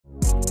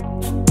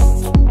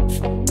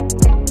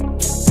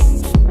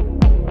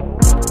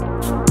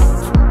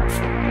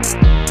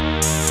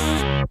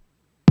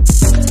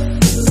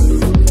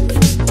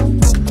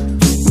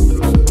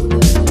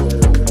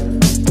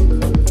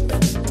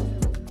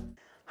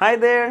Hi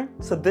there!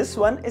 So this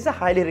one is a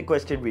highly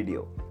requested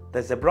video, the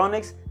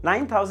Zebronics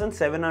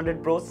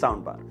 9700 Pro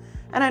soundbar.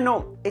 And I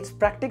know it's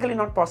practically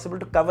not possible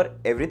to cover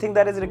everything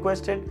that is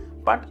requested,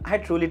 but I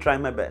truly try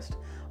my best.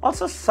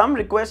 Also, some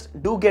requests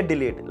do get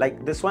delayed,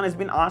 like this one has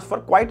been asked for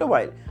quite a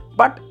while,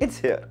 but it's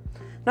here.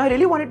 Now I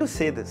really wanted to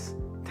say this.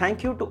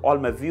 Thank you to all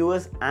my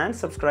viewers and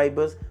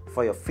subscribers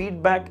for your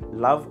feedback,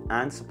 love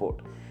and support.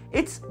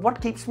 It's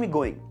what keeps me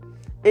going.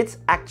 It's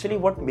actually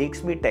what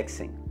makes me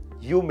TechSingh.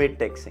 You made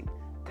TechSingh.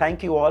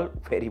 Thank you all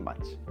very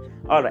much.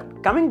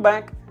 Alright, coming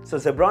back, so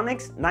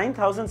Zebronics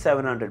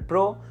 9700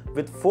 Pro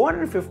with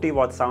 450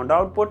 watt sound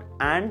output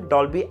and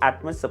Dolby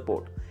Atmos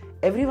support.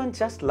 Everyone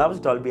just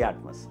loves Dolby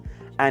Atmos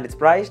and it's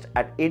priced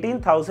at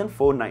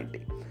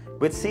 18,490,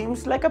 which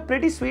seems like a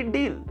pretty sweet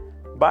deal,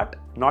 but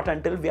not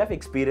until we have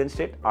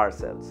experienced it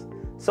ourselves.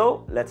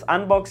 So let's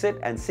unbox it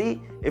and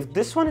see if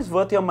this one is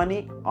worth your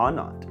money or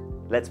not.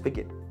 Let's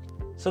begin.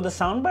 So the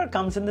soundbar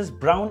comes in this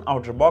brown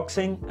outer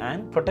boxing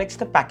and protects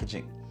the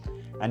packaging.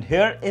 And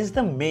here is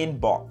the main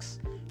box.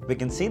 We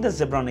can see the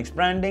Zebronics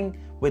branding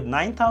with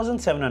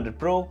 9700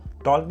 Pro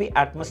Dolby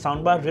Atmos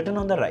soundbar written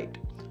on the right.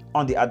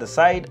 On the other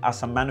side are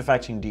some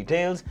manufacturing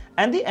details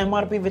and the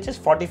MRP, which is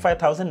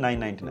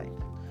 45,999.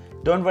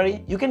 Don't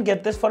worry, you can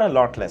get this for a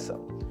lot lesser.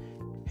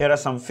 Here are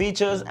some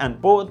features and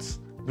ports: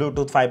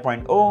 Bluetooth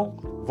 5.0,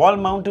 wall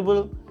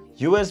mountable,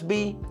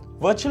 USB,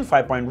 Virtual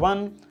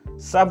 5.1,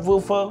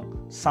 subwoofer,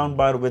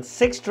 soundbar with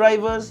 6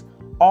 drivers,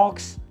 aux,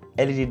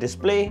 LED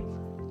display,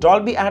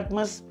 Dolby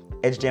Atmos,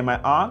 HDMI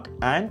ARC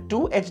and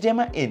 2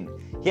 HDMI in.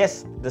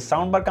 Yes, the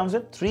soundbar comes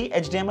with 3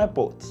 HDMI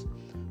ports.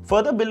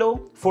 Further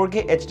below,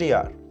 4K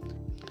HDR.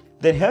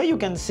 Then here you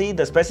can see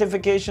the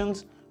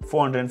specifications,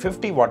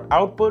 450 watt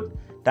output,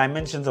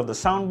 dimensions of the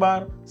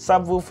soundbar,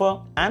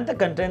 subwoofer and the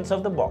contents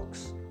of the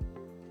box.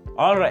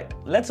 Alright,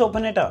 let's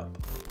open it up.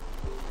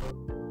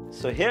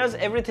 So here's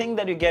everything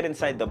that you get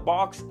inside the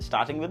box,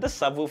 starting with the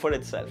subwoofer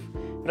itself.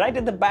 Right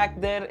at the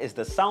back there is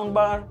the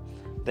soundbar.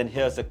 Then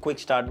here's a quick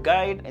start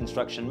guide,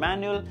 instruction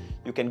manual.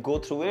 You can go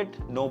through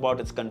it, know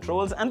about its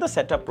controls and the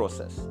setup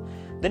process.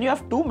 Then you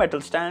have 2 metal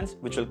stands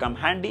which will come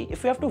handy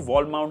if you have to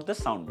wall mount the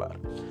soundbar.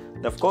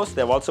 Of course,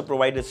 they've also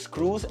provided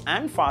screws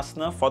and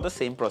fastener for the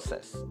same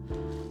process.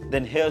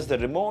 Then here's the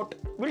remote.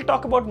 We'll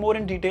talk about more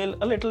in detail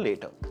a little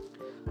later.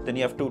 Then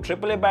you have 2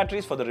 AAA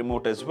batteries for the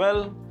remote as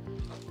well.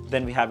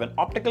 Then we have an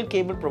optical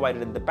cable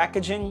provided in the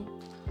packaging,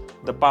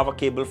 the power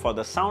cable for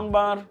the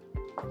soundbar,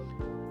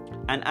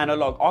 an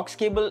analog aux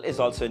cable is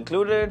also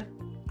included,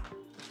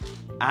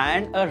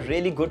 and a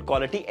really good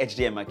quality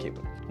HDMI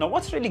cable. Now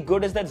what's really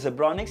good is that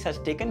Zebronics has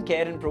taken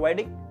care in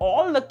providing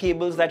all the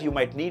cables that you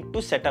might need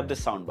to set up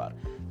this soundbar.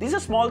 These are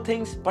small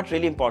things but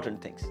really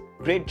important things.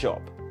 Great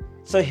job.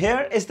 So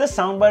here is the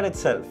soundbar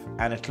itself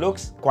and it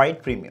looks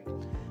quite premium.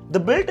 The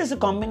build is a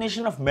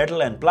combination of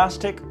metal and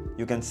plastic.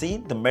 You can see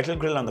the metal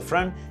grill on the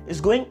front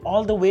is going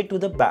all the way to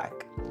the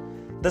back.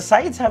 The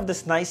sides have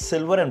this nice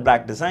silver and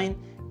black design,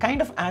 kind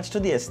of adds to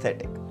the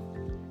aesthetic.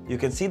 You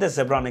can see the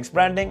Zebronics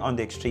branding on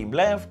the extreme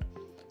left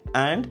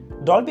and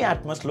Dolby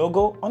Atmos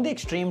logo on the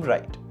extreme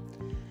right.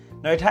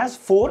 Now it has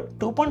 4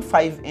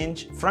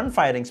 2.5-inch front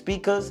firing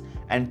speakers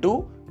and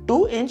 2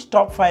 2-inch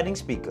top firing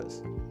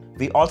speakers.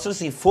 We also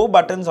see 4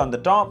 buttons on the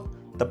top,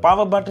 the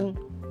power button,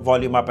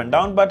 volume up and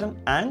down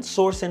button and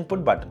source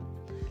input button.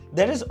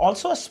 There is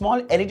also a small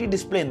LED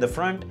display in the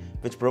front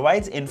which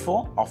provides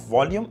info of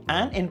volume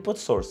and input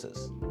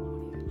sources.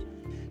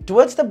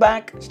 Towards the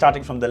back,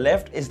 starting from the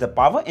left, is the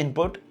power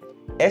input,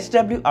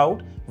 SW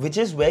out, which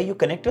is where you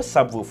connect your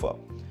subwoofer,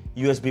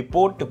 USB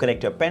port to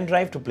connect your pen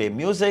drive to play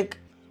music,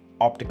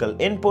 optical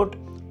input,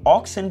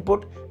 aux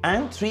input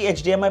and 3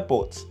 HDMI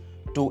ports,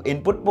 2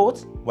 input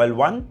ports while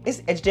 1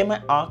 is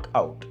HDMI ARC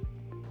out.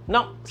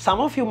 Now, some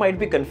of you might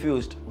be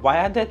confused, why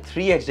are there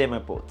 3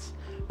 HDMI ports?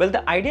 Well,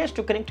 the idea is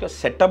to connect your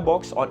set-top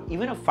box or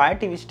even a Fire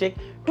TV stick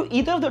to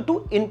either of the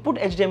 2 input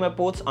HDMI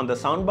ports on the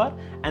soundbar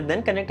and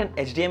then connect an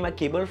HDMI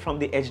cable from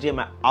the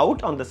HDMI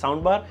out on the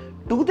soundbar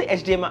to the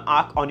HDMI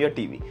ARC on your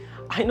TV.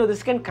 I know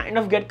this can kind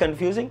of get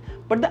confusing,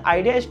 but the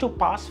idea is to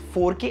pass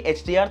 4K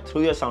HDR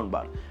through your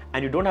soundbar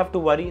and you don't have to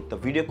worry, the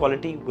video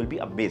quality will be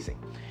amazing.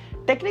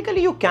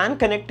 Technically, you can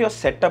connect your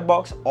set-top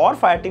box or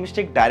Fire TV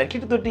stick directly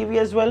to the TV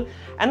as well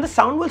and the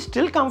sound will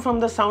still come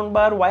from the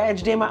soundbar via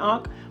HDMI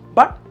ARC,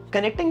 but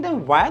connecting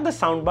them via the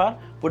soundbar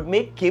would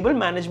make cable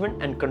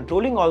management and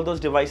controlling all those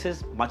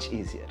devices much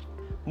easier.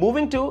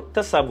 Moving to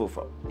the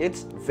subwoofer,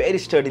 it's very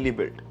sturdily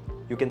built.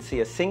 You can see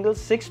a single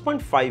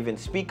 6.5-inch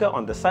speaker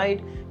on the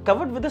side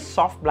covered with a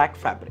soft black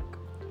fabric.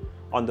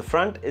 On the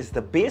front is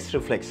the bass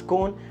reflex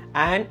cone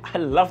and I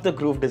love the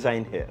groove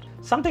design here.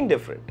 Something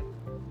different.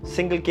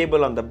 Single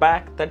cable on the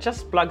back that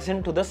just plugs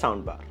into the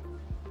soundbar.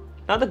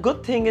 Now the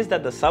good thing is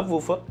that the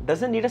subwoofer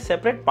doesn't need a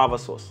separate power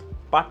source.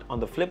 But on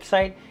the flip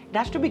side, it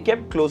has to be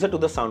kept closer to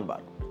the soundbar,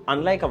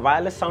 unlike a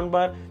wireless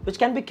soundbar which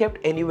can be kept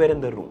anywhere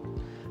in the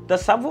room. The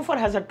subwoofer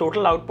has a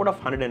total output of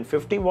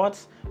 150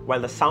 watts,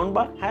 while the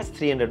soundbar has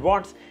 300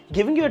 watts,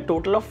 giving you a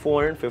total of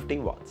 450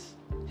 watts.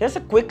 Here's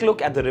a quick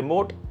look at the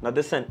remote. Now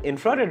this is an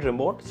infrared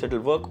remote, so it will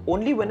work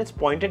only when it's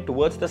pointed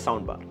towards the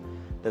soundbar.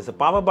 There's a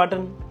power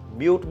button,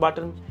 mute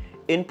button,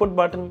 input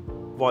button,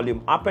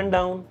 volume up and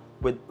down,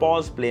 with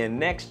pause, play and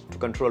next to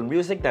control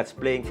music that's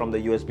playing from the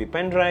USB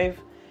pen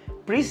drive,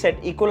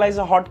 preset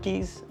equalizer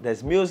hotkeys,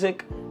 there's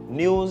music,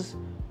 news,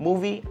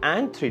 movie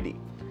and 3D.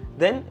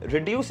 Then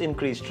reduce,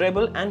 increase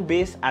treble and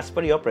bass as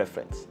per your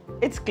preference.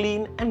 It's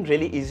clean and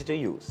really easy to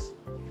use.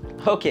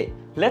 Okay,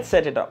 let's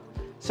set it up.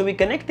 So we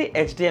connect the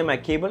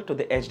HDMI cable to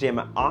the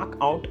HDMI ARC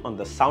out on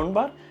the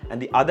soundbar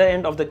and the other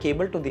end of the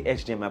cable to the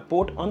HDMI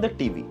port on the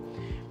TV.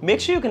 Make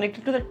sure you connect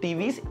it to the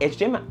TV's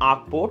HDMI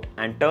ARC port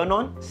and turn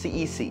on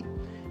CEC.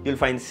 You'll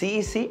find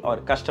CEC or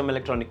Custom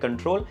Electronic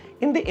Control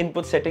in the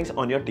input settings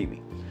on your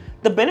TV.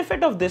 The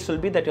benefit of this will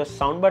be that your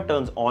soundbar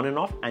turns on and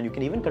off, and you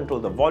can even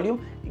control the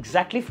volume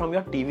exactly from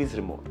your TV's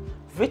remote,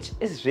 which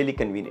is really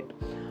convenient.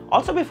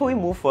 Also, before we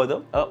move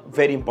further, a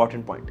very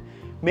important point.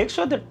 Make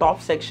sure the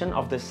top section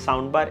of the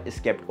soundbar is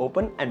kept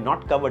open and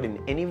not covered in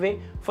any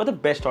way for the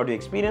best audio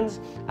experience,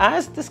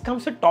 as this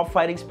comes with top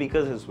firing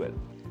speakers as well.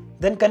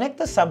 Then connect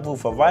the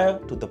subwoofer wire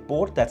to the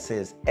port that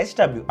says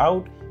HW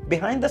out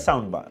behind the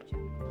soundbar.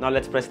 Now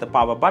let's press the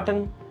power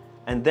button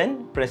and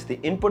then press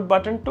the input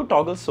button to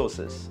toggle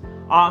sources.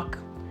 ARC,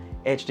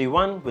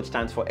 HD1 which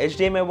stands for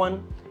HDMI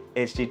 1,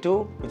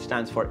 HD2 which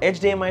stands for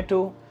HDMI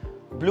 2,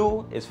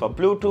 Blue is for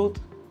Bluetooth,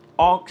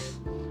 aux,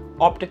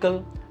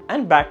 optical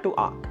and back to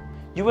ARC.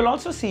 You will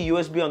also see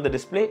USB on the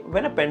display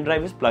when a pen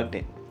drive is plugged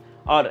in.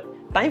 Alright,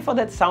 time for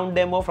that sound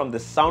demo from the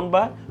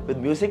soundbar with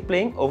music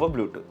playing over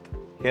Bluetooth.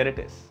 Here it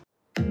is.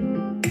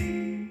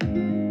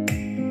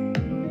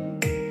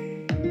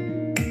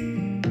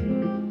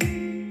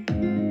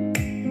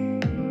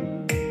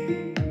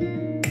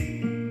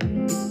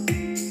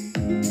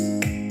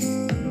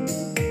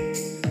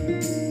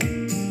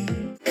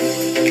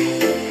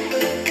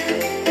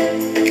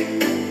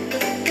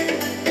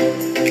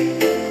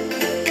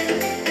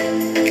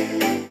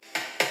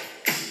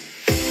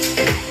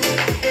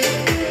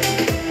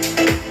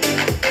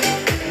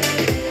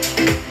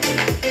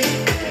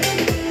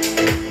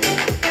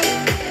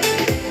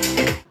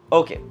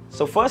 Okay,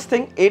 so first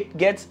thing, it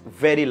gets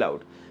very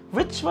loud,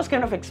 which was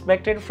kind of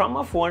expected from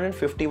a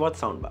 450 watt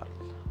soundbar.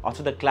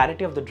 Also, the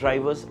clarity of the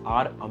drivers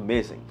are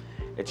amazing.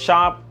 It's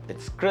sharp,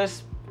 it's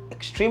crisp,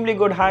 extremely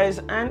good highs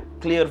and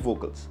clear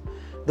vocals.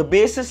 The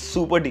bass is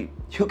super deep.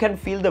 You can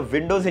feel the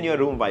windows in your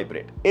room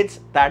vibrate. It's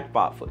that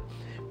powerful.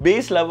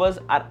 Bass lovers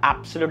are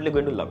absolutely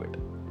going to love it.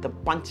 The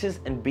punches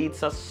and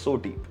beats are so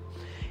deep.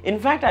 In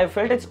fact, I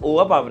felt it's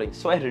overpowering,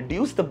 so I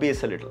reduced the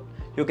bass a little.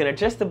 You can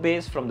adjust the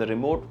bass from the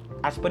remote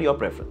as per your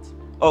preference.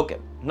 Okay,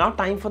 now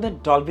time for the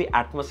Dolby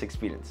Atmos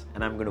experience,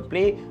 and I'm going to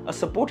play a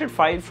supported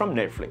file from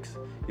Netflix.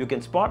 You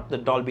can spot the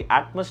Dolby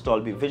Atmos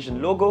Dolby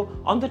Vision logo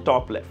on the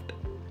top left.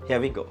 Here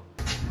we go.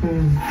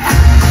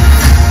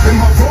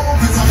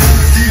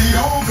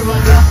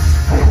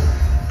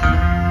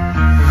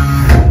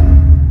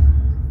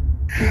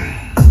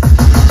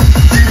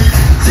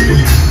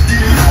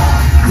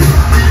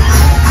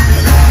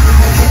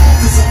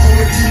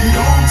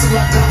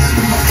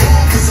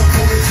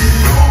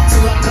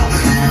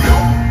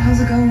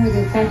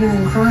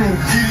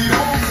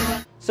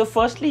 So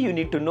firstly, you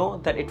need to know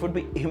that it would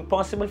be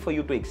impossible for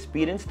you to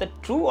experience the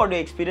true audio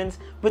experience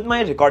with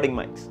my recording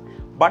mics.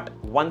 But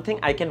one thing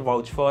I can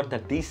vouch for,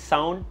 that these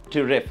sound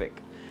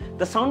terrific.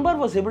 The soundbar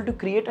was able to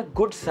create a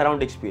good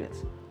surround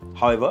experience.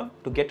 However,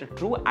 to get a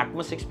true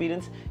Atmos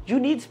experience, you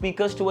need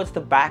speakers towards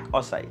the back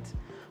or sides.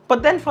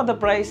 But then for the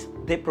price,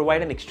 they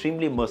provide an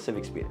extremely immersive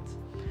experience.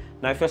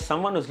 Now if you're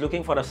someone who's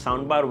looking for a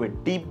soundbar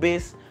with deep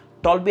bass,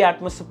 Dolby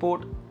Atmos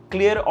support,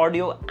 clear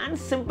audio and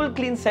simple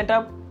clean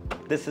setup,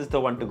 this is the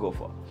one to go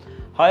for.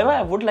 However,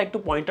 I would like to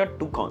point out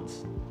two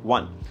cons.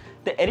 One,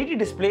 the LED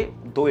display,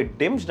 though it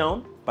dims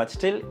down, but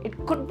still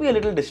it could be a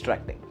little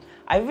distracting.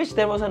 I wish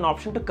there was an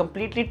option to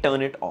completely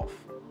turn it off.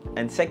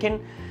 And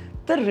second,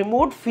 the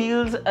remote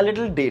feels a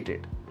little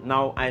dated.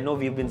 Now I know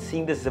we've been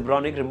seeing this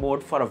Zebronics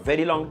remote for a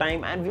very long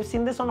time, and we've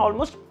seen this on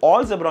almost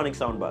all Zebronics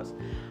soundbars.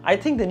 I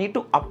think they need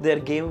to up their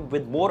game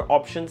with more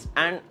options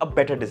and a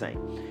better design.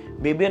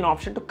 Maybe an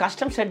option to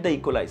custom set the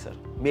equalizer,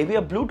 maybe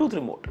a Bluetooth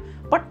remote,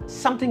 but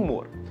something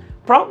more.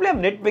 Probably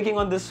I'm nitpicking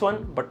on this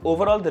one, but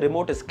overall the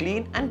remote is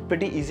clean and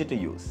pretty easy to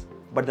use.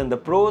 But then the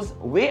pros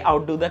way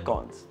outdo the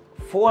cons.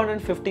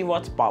 450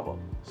 watts power,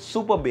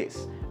 super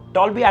bass,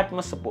 Dolby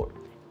Atmos support,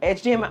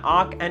 HDMI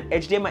ARC and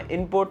HDMI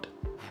input.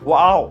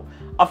 Wow!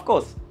 Of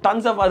course,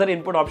 tons of other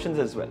input options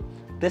as well.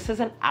 This is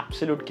an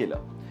absolute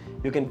killer.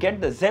 You can get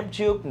the Zeb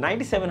Juke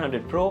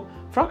 9700 Pro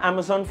from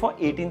Amazon for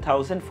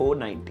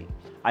 $18,490.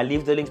 I'll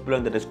leave the links below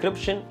in the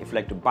description. If you'd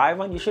like to buy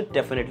one, you should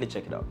definitely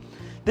check it out.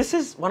 This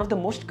is one of the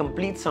most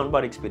complete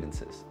soundbar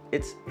experiences.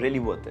 It's really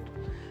worth it.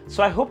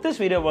 So I hope this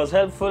video was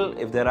helpful.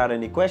 If there are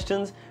any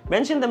questions,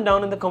 mention them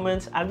down in the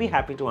comments. I'll be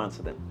happy to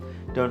answer them.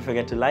 Don't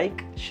forget to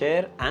like,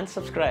 share and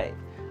subscribe.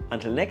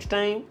 Until next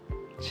time,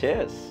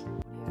 cheers.